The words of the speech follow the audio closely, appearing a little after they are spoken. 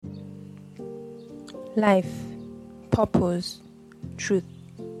Life, purpose, truth.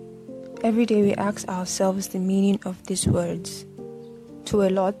 Every day we ask ourselves the meaning of these words. To a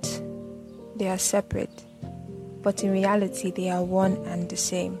lot, they are separate, but in reality they are one and the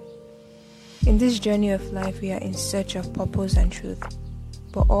same. In this journey of life, we are in search of purpose and truth,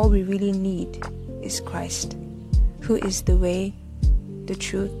 but all we really need is Christ, who is the way, the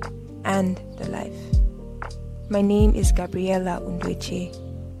truth, and the life. My name is Gabriela Undweche.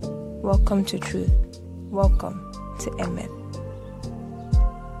 Welcome to Truth. Welcome to Emmet.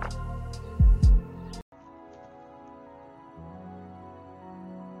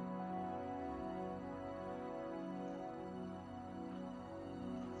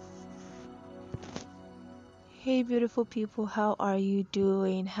 Hey beautiful people, how are you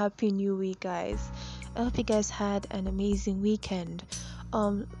doing? Happy New Week, guys. I hope you guys had an amazing weekend.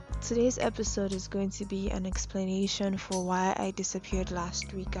 Today's episode is going to be an explanation for why I disappeared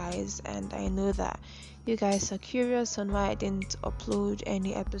last week, guys, and I know that you guys are curious on why I didn't upload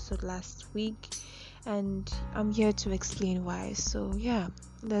any episode last week, and I'm here to explain why. So yeah,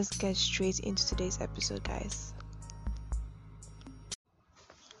 let's get straight into today's episode, guys.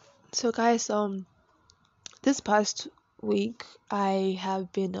 So guys, this past week I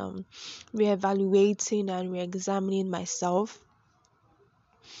have been reevaluating and re-examining myself,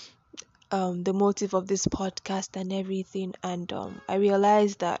 the motive of this podcast and everything, and I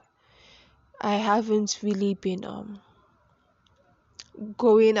realized that I haven't really been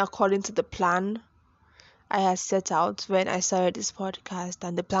going according to the plan I had set out when I started this podcast.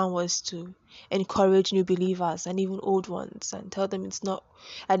 And the plan was to encourage new believers and even old ones and tell them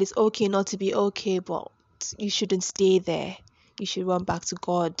that it's okay not to be okay, but you shouldn't stay there. You should run back to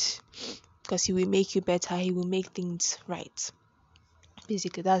God, because He will make you better. He will make things right.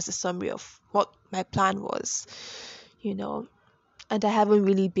 Basically, that's the summary of what my plan was, and I haven't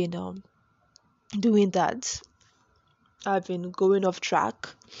really been doing that. I've been going off track,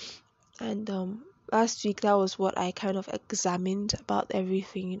 and last week that was what I kind of examined about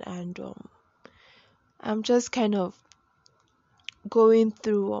everything, and I'm just kind of going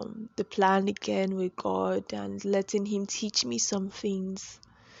through the plan again with God and letting Him teach me some things,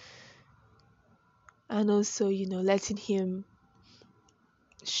 and also letting Him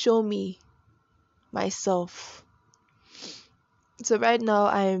show me myself. So right now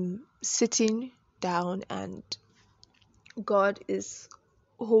I'm sitting down and God is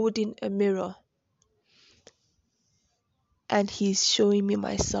holding a mirror and He's showing me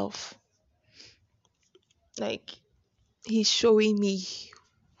myself. Like, He's showing me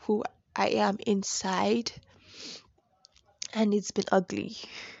who I am inside, and it's been ugly.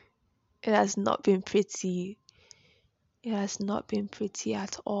 It has not been pretty. It has not been pretty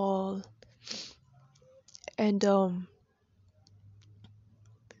at all. And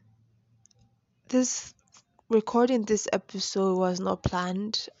this recording this episode was not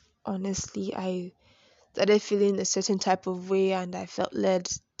planned. Honestly, I started feeling a certain type of way, and I felt led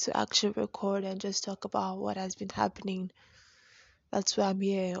to actually record and just talk about what has been happening. That's why I'm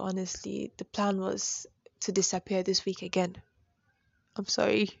here. Honestly, the plan was to disappear this week again. I'm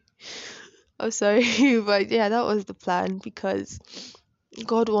sorry, but yeah, that was the plan, because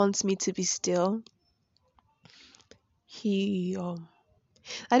God wants me to be still. He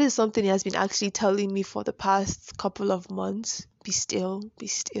That is something He has been actually telling me for the past couple of months. Be still, be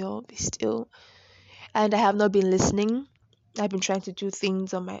still, be still. And I have not been listening. I've been trying to do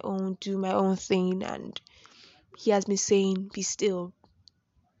things on my own, do my own thing, and He has been saying, be still.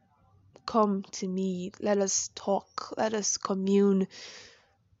 Come to me. Let us talk. Let us commune.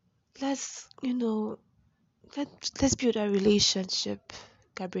 Let's, let's build a relationship,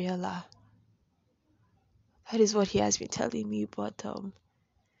 Gabriela. That is what He has been telling me, but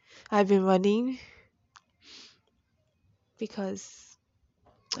I've been running because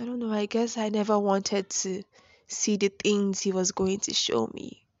I don't know, I guess I never wanted to see the things He was going to show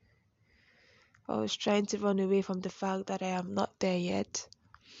me. I was trying to run away from the fact that I am not there yet.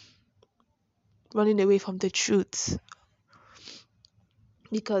 Running away from the truth.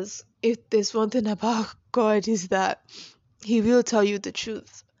 Because if there's one thing about God, is that He will tell you the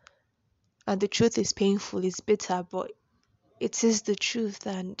truth. And the truth is painful, it's bitter, but it is the truth.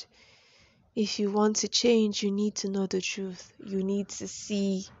 And if you want to change, you need to know the truth. You need to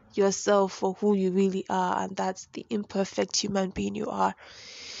see yourself for who you really are, and that's the imperfect human being you are.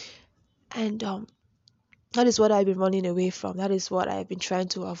 And that is what I've been running away from. That is what I've been trying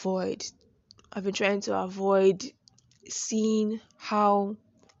to avoid. I've been trying to avoid seeing how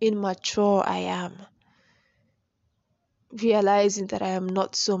immature I am, realizing that I am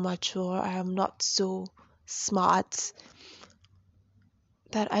not so mature, I am not so smart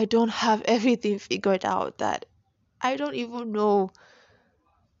that I don't have everything figured out, that I don't even know,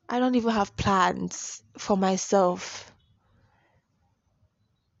 I don't even have plans for myself.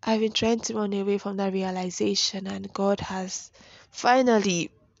 I've been trying to run away from that realization, and God has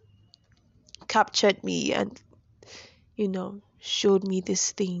finally captured me and, showed me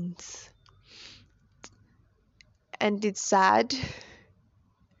these things. And it's sad.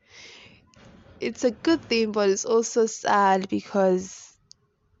 It's a good thing, but it's also sad because,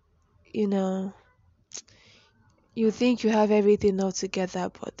 you know, you think you have everything all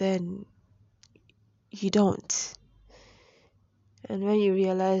together, but then you don't. And when you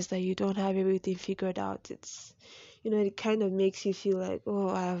realize that you don't have everything figured out, it kind of makes you feel like, oh,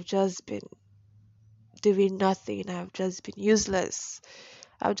 I've just been doing nothing. I've just been useless.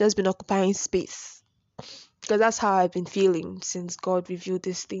 I've just been occupying space. Because that's how I've been feeling since God revealed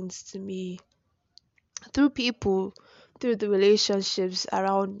these things to me through people, through the relationships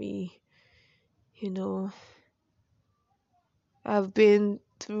around me. I've been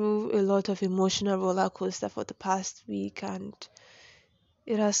through a lot of emotional roller coaster for the past week, and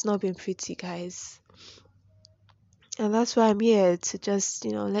it has not been pretty, guys. And that's why I'm here to just,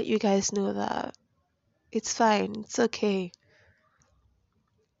 let you guys know that it's fine. It's okay.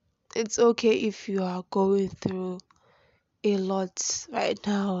 It's okay if you are going through a lot right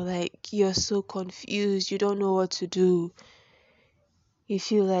now. Like, you're so confused. You don't know what to do. You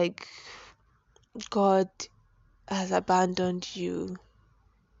feel like God has abandoned you.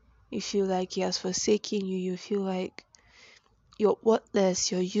 You feel like He has forsaken you. You feel like you're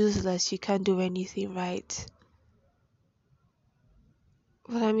worthless. You're useless. You can't do anything right.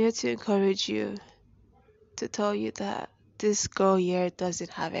 But I'm here to encourage you, to tell you that this girl here doesn't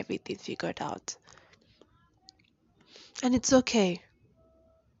have everything figured out. And it's okay.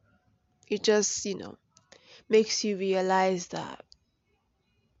 It just, makes you realize that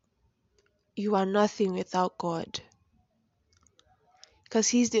you are nothing without God. Because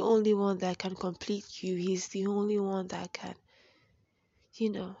He's the only one that can complete you. He's the only one that can,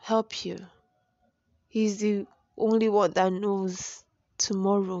 help you. He's the only one that knows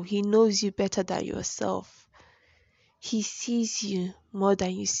tomorrow. He knows you better than yourself. He sees you more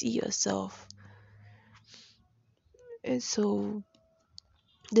than you see yourself. And so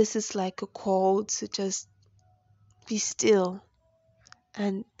this is like a call to just be still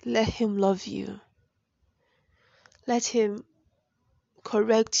and let Him love you. Let Him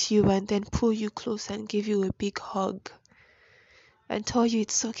correct you and then pull you close and give you a big hug and tell you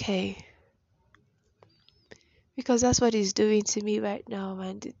it's okay. Because that's what He's doing to me right now,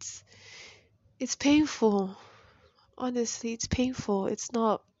 and it's painful. Honestly, it's painful. It's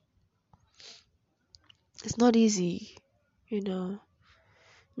not easy, me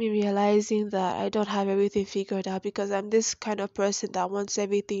realizing that I don't have everything figured out, because I'm this kind of person that wants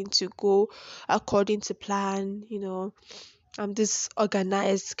everything to go according to plan. I'm this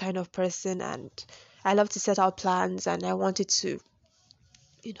organized kind of person, and I love to set out plans, and I want it to,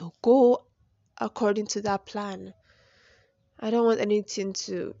 go according to that plan. I don't want anything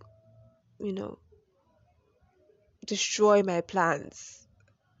to, destroy my plans.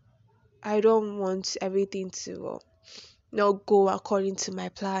 I don't want everything to not go according to my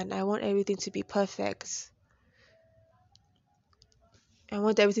plan. I want everything to be perfect. I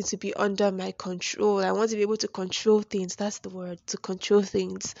want everything to be under my control. I want to be able to control things. That's the word, to control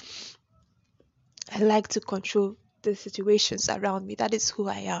things. I like to control the situations around me. That is who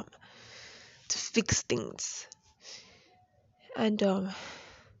I am. To fix things. And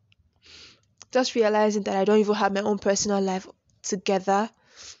just realizing that I don't even have my own personal life together.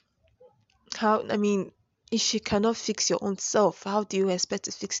 If you cannot fix your own self, how do you expect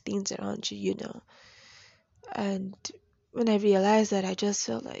to fix things around you, And when I realized that, I just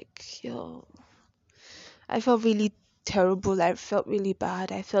felt like, I felt really terrible. I felt really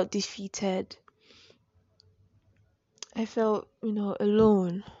bad. I felt defeated. I felt,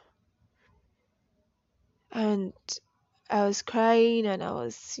 alone. And I was crying, and I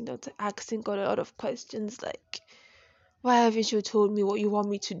was, asking God a lot of questions like, why haven't you told me what you want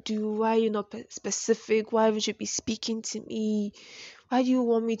me to do? Why are you not specific? Why haven't you be speaking to me? Why do you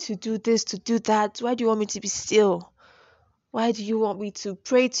want me to do this, to do that? Why do you want me to be still? Why do you want me to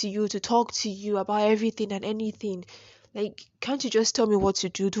pray to you, to talk to you about everything and anything? Like, can't you just tell me what to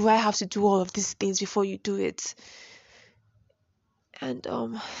do? Do I have to do all of these things before you do it? And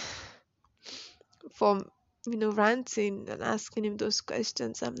from ranting and asking Him those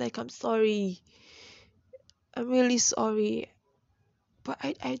questions, I'm like, I'm sorry. I'm really sorry. But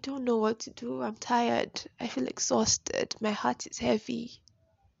I don't know what to do. I'm tired. I feel exhausted. My heart is heavy.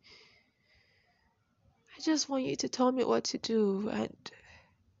 I just want you to tell me what to do. And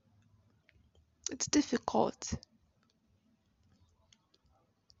It's difficult.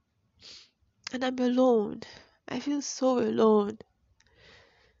 And I'm alone. I feel so alone.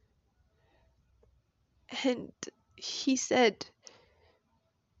 And he said,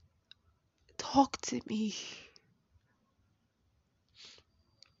 talk to me.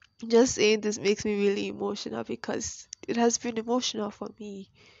 Just saying this makes me really emotional because it has been emotional for me.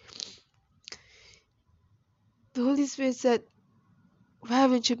 The Holy Spirit said, why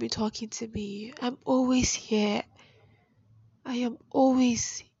haven't you been talking to me? I'm always here. I am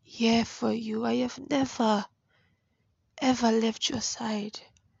always here for you. I have never, ever left your side.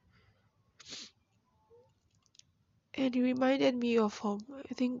 And he reminded me of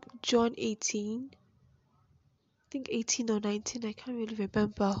I think John 18. I think 18 or 19. I can't really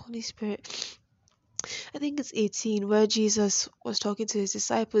remember. Holy Spirit. I think it's 18 where Jesus was talking to his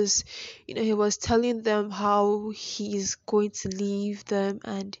disciples. He was telling them how he's going to leave them,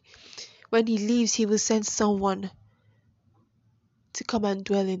 and when he leaves, he will send someone to come and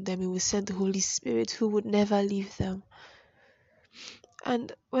dwell in them. He will send the Holy Spirit who would never leave them.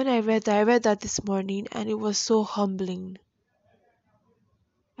 And when I read that this morning, and it was so humbling.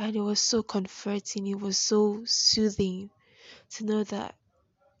 And it was so comforting. It was so soothing to know that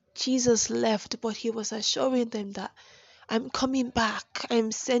Jesus left, but he was assuring them that I'm coming back.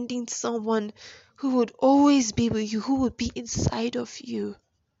 I'm sending someone who would always be with you, who would be inside of you,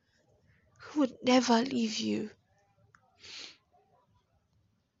 who would never leave you.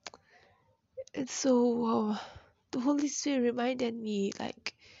 And so the Holy Spirit reminded me,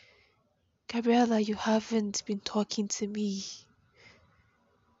 like, Gabriella, you haven't been talking to me.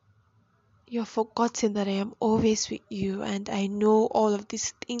 You've forgotten that I am always with you, and I know all of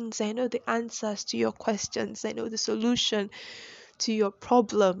these things. I know the answers to your questions. I know the solution to your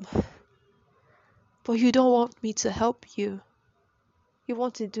problem. But you don't want me to help you. You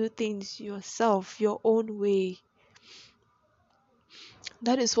want to do things yourself, your own way.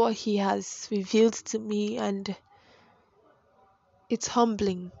 That is what he has revealed to me, and it's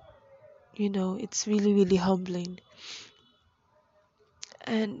humbling. It's really, really humbling.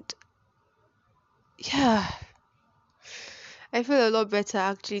 And yeah, I feel a lot better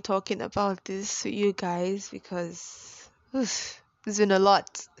actually talking about this with you guys because it's been a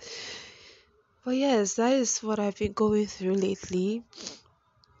lot. But yes, that is what I've been going through lately.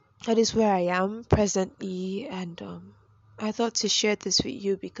 That is where I am presently, and I thought to share this with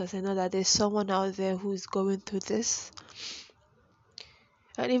you because I know that there's someone out there who's going through this.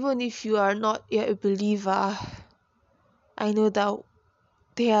 And even if you are not yet a believer, I know that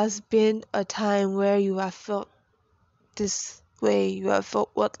there has been a time where you have felt this way, you have felt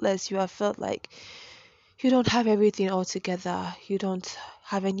worthless, you have felt like you don't have everything all together, you don't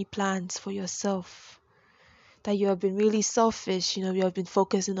have any plans for yourself, that you have been really selfish, you have been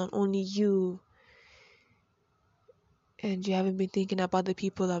focusing on only you, and you haven't been thinking about the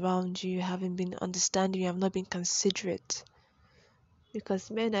people around you, you haven't been understanding, you have not been considerate. Because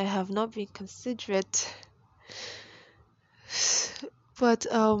men, I have not been considerate. But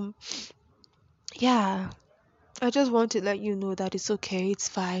yeah, I just want to let you know that it's okay, it's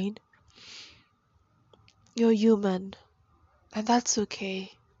fine. You're human, and that's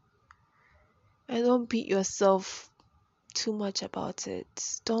okay. And don't beat yourself too much about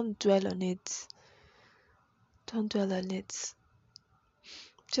it. Don't dwell on it. Don't dwell on it.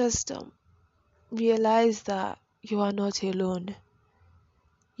 Just realize that you are not alone.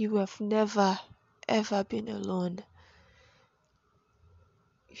 You have never ever been alone.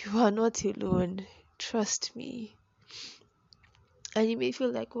 You are not alone. Trust me. And you may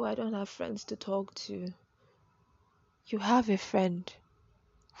feel like, oh, I don't have friends to talk to. You have a friend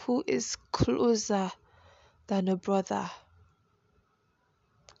who is closer than a brother.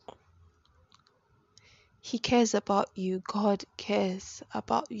 He cares about you. God cares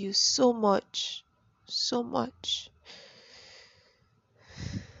about you so much. So much.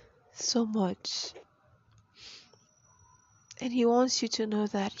 So much. And he wants you to know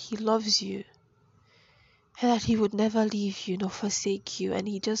that he loves you. And that he would never leave you nor forsake you. And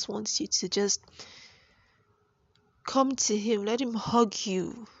he just wants you to just come to him. Let him hug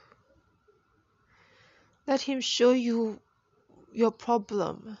you. Let him show you your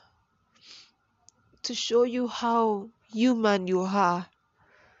problem. To show you how human you are.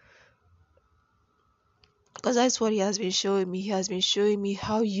 Because that's what he has been showing me. He has been showing me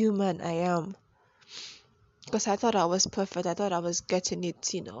how human I am. Because I thought I was perfect. I thought I was getting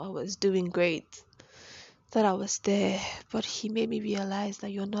it, I was doing great. Thought I was there. But he made me realize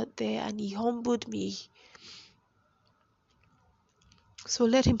that you're not there, and he humbled me. So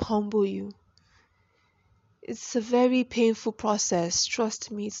let him humble you. It's a very painful process.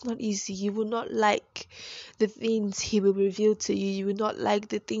 Trust me, it's not easy. You will not like the things he will reveal to you. You will not like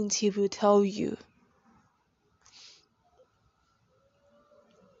the things he will tell you.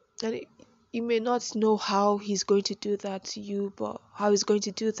 And you may not know how he's going to do that to you, but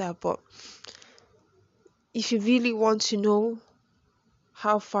if you really want to know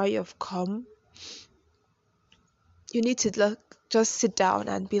how far you've come, you need to just sit down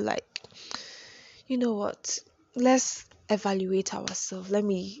and be like, you know what? Let's evaluate ourselves. Let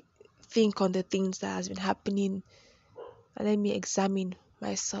me think on the things that has been happening and let me examine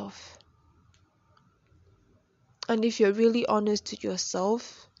myself. And if you're really honest to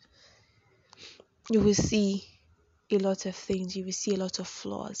yourself, you will see a lot of things. You will see a lot of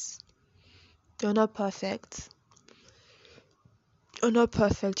flaws. You're not perfect. You're not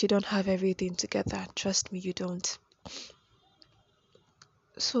perfect. You don't have everything together. Trust me, you don't.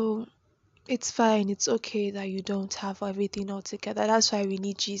 So it's fine. It's okay that you don't have everything all together. That's why we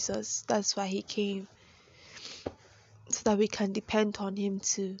need Jesus. That's why he came. So that we can depend on him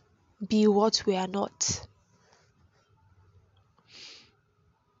to be what we are not.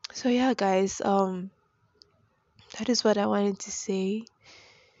 So yeah, guys, that is what I wanted to say.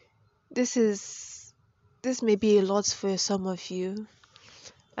 This may be a lot for some of you.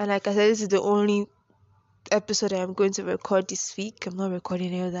 And like I said, this is the only episode I'm going to record this week. I'm not recording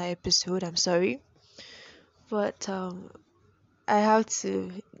any other episode, I'm sorry. But I have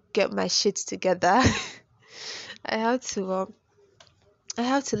to get my shit together. I have to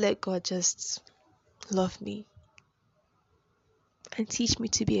let God just love me and teach me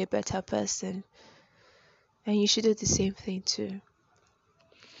to be a better person. And you should do the same thing too.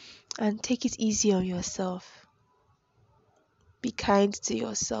 And take it easy on yourself. Be kind to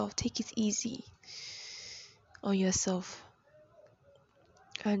yourself. Take it easy on yourself.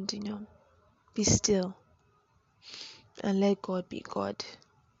 And be still. And let God be God.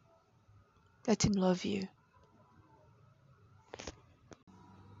 Let him love you.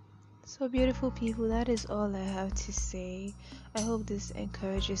 So beautiful people, that is all I have to say. I hope this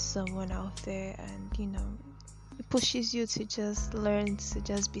encourages someone out there and it pushes you to just learn to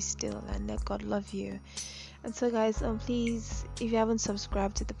just be still and let God love you. And so guys, please, if you haven't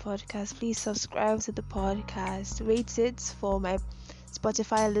subscribed to the podcast, please subscribe to the podcast. Rate it. For my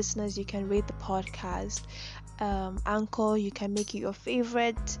Spotify listeners, you can rate the podcast. Anchor, you can make it your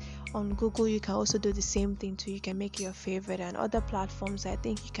favorite. On Google, you can also do the same thing too. You can make it your favorite, and other platforms, I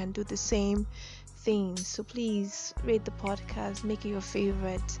think you can do the same thing. So please rate the podcast, make it your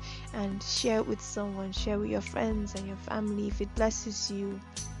favorite, and share it with someone. Share with your friends and your family. If it blesses you,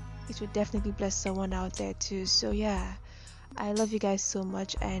 it will definitely bless someone out there too. So yeah, I love you guys so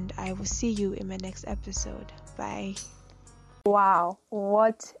much, and I will see you in my next episode. Bye. Wow,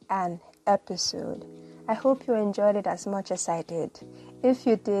 what an episode. I hope you enjoyed it as much as I did. If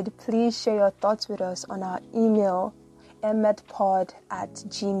you did, please share your thoughts with us on our email,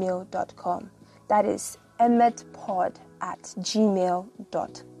 emmetpod@gmail.com. That is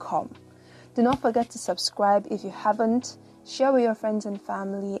emmetpod@gmail.com. Do not forget to subscribe if you haven't. Share with your friends and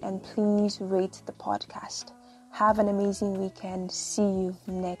family, and please rate the podcast. Have an amazing weekend. See you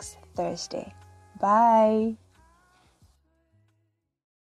next Thursday. Bye.